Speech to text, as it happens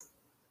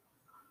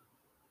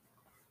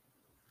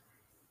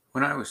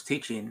When I was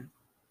teaching,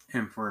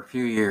 and for a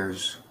few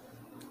years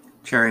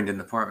chairing the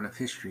Department of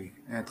History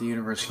at the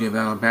University of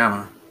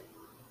Alabama,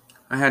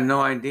 I had no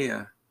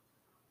idea,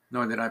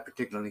 nor did I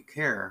particularly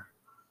care,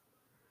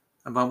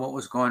 about what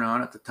was going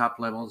on at the top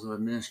levels of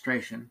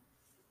administration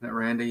that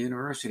ran the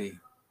university.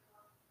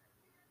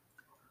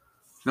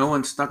 No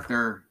one stuck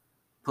their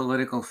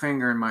political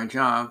finger in my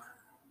job,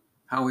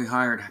 how we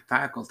hired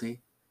faculty,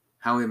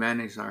 how we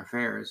managed our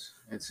affairs,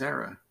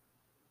 etc.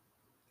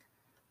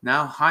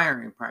 Now,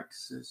 hiring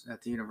practices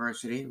at the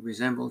university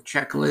resemble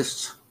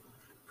checklists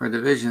for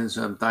divisions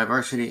of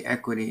diversity,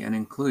 equity, and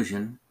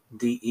inclusion,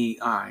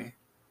 DEI,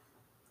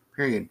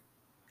 period.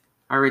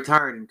 I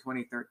retired in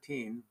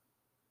 2013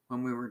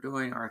 when we were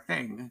doing our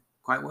thing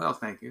quite well,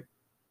 thank you.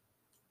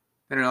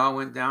 Then it all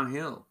went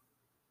downhill.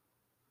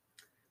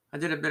 I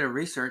did a bit of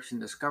research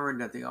and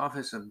discovered that the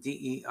Office of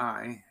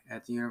DEI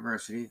at the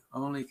university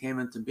only came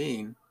into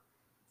being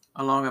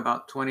along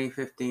about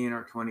 2015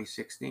 or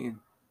 2016.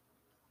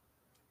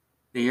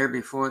 The year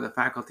before, the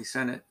Faculty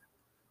Senate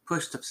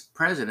pushed the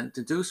president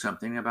to do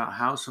something about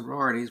how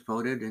sororities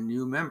voted in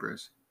new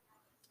members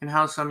and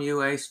how some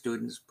UA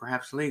students,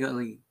 perhaps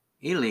illegally,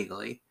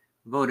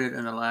 voted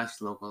in the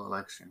last local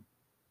election.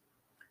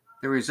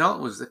 The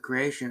result was the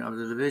creation of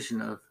the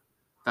Division of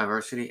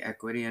Diversity,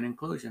 Equity, and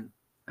Inclusion,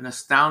 an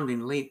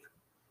astounding leap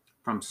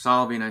from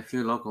solving a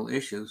few local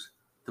issues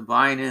to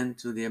buying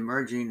into the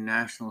emerging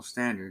national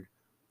standard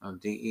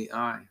of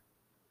DEI.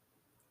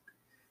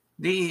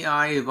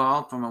 DEI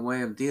evolved from a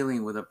way of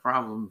dealing with the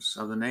problems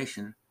of the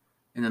nation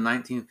in the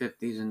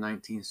 1950s and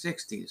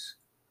 1960s,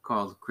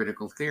 called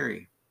critical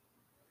theory.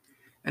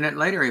 And it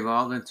later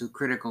evolved into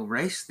critical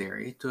race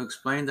theory to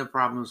explain the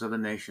problems of the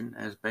nation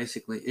as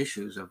basically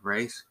issues of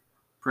race,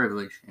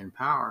 privilege, and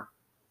power.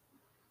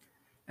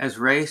 As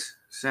race,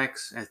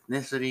 sex,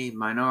 ethnicity,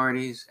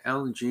 minorities,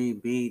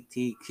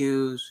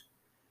 LGBTQs,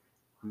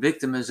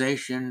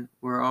 victimization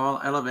were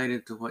all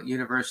elevated to what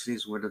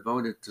universities were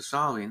devoted to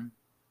solving,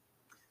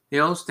 the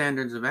old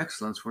standards of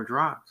excellence were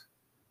dropped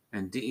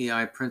and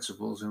DEI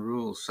principles and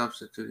rules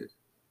substituted.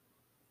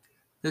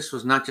 This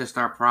was not just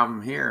our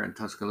problem here in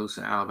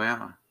Tuscaloosa,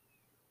 Alabama.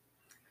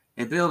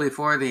 A bill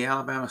before the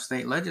Alabama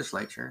State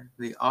Legislature,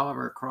 the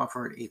Oliver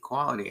Crawford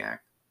Equality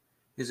Act,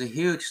 is a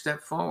huge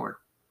step forward,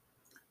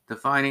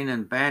 defining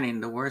and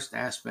banning the worst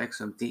aspects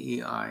of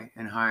DEI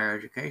in higher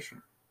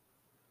education.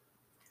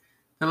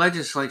 The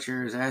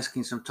legislature is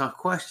asking some tough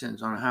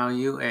questions on how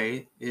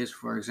UA is,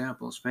 for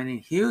example, spending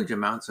huge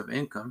amounts of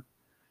income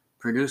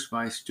produced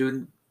by a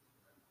student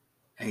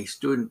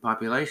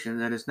population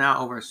that is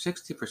now over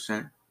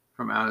 60%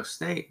 from out of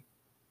state,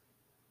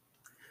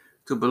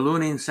 to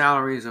ballooning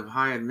salaries of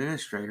high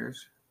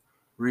administrators,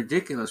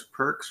 ridiculous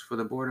perks for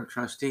the Board of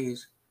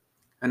Trustees,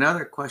 and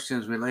other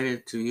questions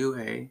related to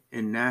UA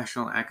in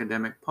national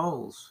academic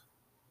polls.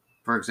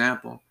 For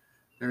example,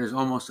 there is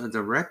almost a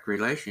direct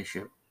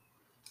relationship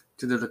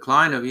to the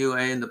decline of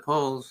UA in the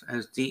polls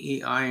as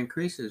DEI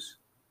increases.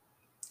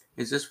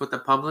 Is this what the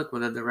public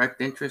with a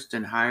direct interest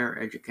in higher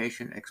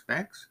education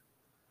expects?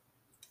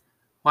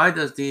 Why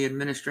does the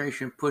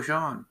administration push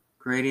on,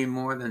 creating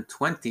more than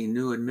 20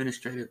 new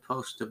administrative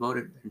posts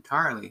devoted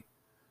entirely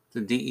to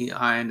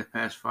DEI in the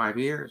past 5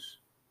 years?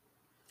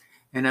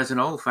 And as an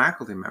old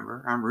faculty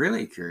member, I'm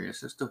really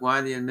curious as to why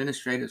the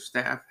administrative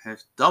staff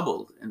has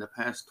doubled in the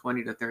past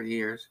 20 to 30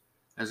 years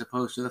as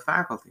opposed to the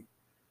faculty,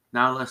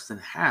 now less than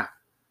half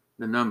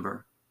the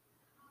number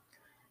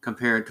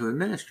compared to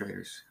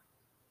administrators.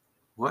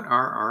 What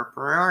are our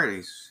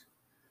priorities?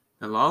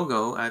 The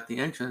logo at the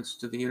entrance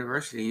to the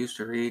university used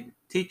to read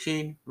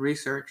Teaching,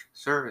 Research,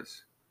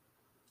 Service.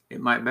 It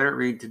might better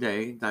read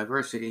today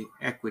Diversity,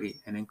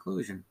 Equity, and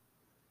Inclusion.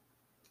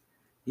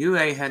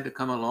 UA had to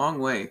come a long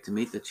way to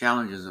meet the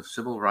challenges of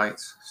civil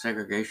rights,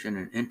 segregation,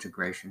 and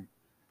integration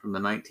from the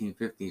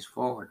 1950s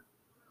forward,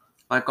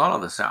 like all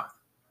of the South.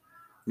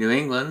 New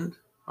England,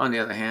 on the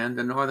other hand,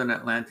 the northern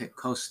Atlantic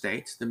coast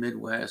states, the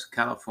Midwest,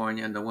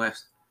 California, and the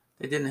West,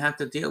 they didn't have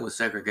to deal with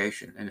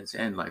segregation and its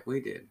end like we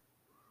did.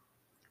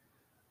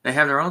 They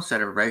have their own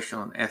set of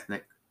racial and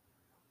ethnic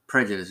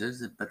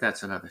prejudices, but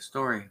that's another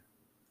story.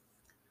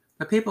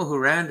 The people who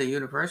ran the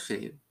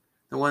university,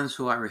 the ones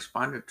who I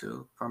responded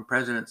to, from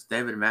Presidents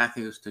David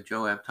Matthews to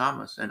Joe F.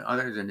 Thomas and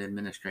others in the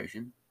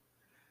administration,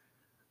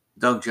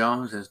 Doug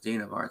Jones as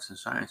Dean of Arts and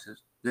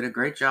Sciences, did a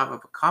great job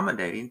of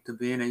accommodating to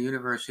being a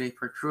university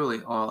for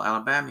truly all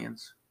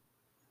Alabamians.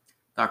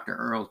 Dr.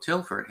 Earl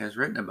Tilford has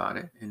written about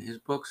it in his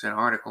books and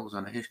articles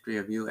on the history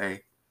of UA.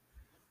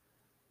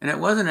 And it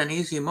wasn't an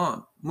easy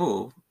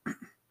move,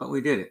 but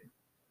we did it.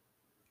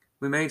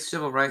 We made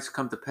civil rights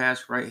come to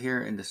pass right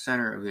here in the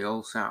center of the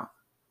Old South.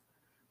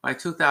 By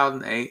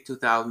 2008,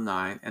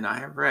 2009, and I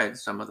have read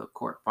some of the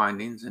court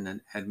findings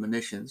and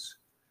admonitions,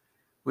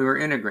 we were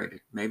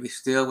integrated, maybe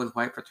still with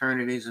white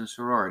fraternities and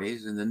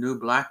sororities and the new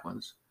black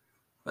ones,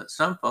 but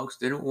some folks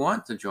didn't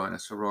want to join a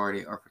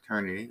sorority or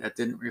fraternity that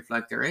didn't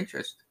reflect their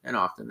interest and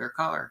often their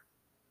color.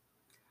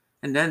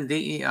 And then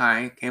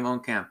DEI came on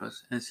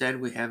campus and said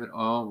we have it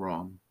all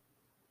wrong.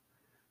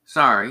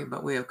 Sorry,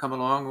 but we have come a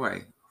long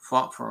way,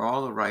 fought for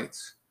all the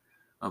rights,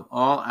 of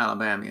all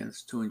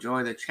Alabamians to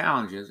enjoy the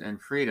challenges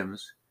and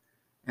freedoms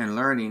and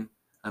learning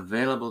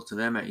available to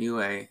them at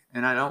UA,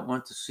 and I don't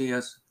want to see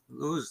us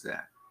lose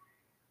that.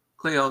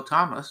 Cleo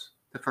Thomas,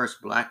 the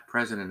first black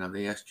president of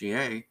the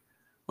SGA,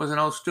 was an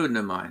old student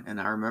of mine, and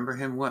I remember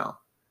him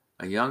well,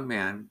 a young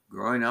man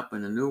growing up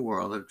in the new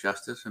world of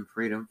justice and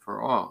freedom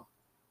for all.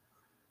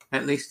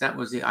 At least that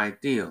was the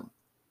ideal.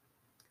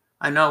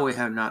 I know we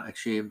have not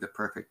achieved the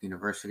perfect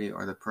university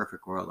or the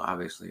perfect world,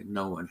 obviously,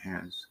 no one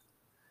has.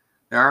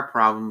 There are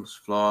problems,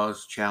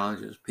 flaws,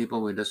 challenges,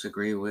 people we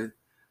disagree with,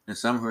 and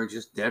some who are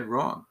just dead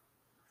wrong.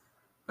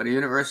 But a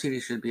university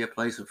should be a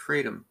place of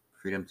freedom,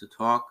 freedom to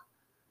talk,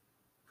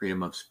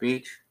 freedom of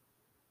speech,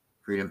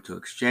 freedom to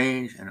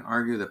exchange and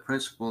argue the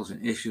principles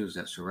and issues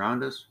that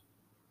surround us,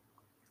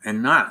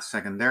 and not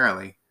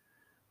secondarily,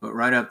 but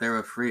right up there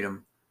with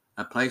freedom,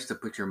 a place to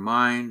put your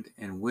mind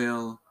and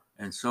will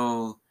and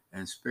soul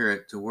and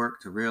spirit to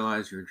work to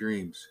realize your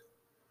dreams.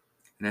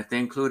 And if they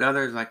include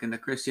others, like in the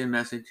Christian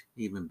message,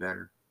 even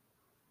better.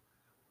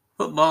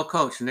 Football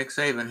coach Nick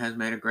Saban has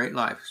made a great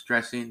life,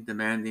 stressing,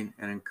 demanding,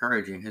 and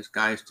encouraging his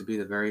guys to be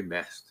the very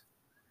best.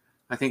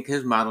 I think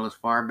his model is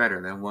far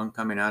better than one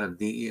coming out of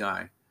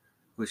DEI,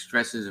 which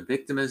stresses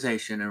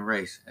victimization and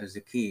race as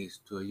the keys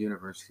to a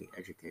university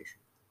education.